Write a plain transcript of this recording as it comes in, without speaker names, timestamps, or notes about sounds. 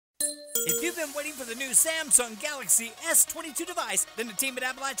If you've been waiting for the new Samsung Galaxy S22 device, then the team at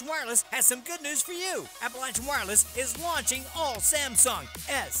Appalachian Wireless has some good news for you. Appalachian Wireless is launching all Samsung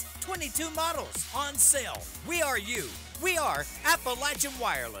S22 models on sale. We are you. We are Appalachian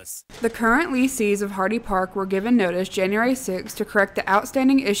Wireless. The current leasees of Hardy Park were given notice January 6 to correct the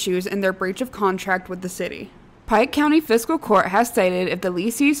outstanding issues in their breach of contract with the city. Pike County Fiscal Court has stated if the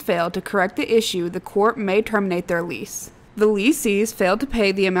leasees fail to correct the issue, the court may terminate their lease. The leasees failed to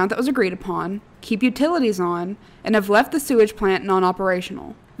pay the amount that was agreed upon, keep utilities on, and have left the sewage plant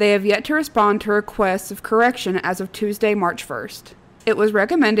non-operational. They have yet to respond to requests of correction as of Tuesday, March 1st. It was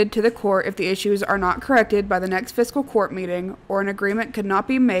recommended to the court if the issues are not corrected by the next fiscal court meeting or an agreement could not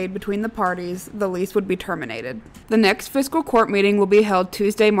be made between the parties, the lease would be terminated. The next fiscal court meeting will be held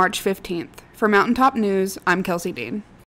Tuesday, March 15th. For Mountaintop News, I'm Kelsey Dean.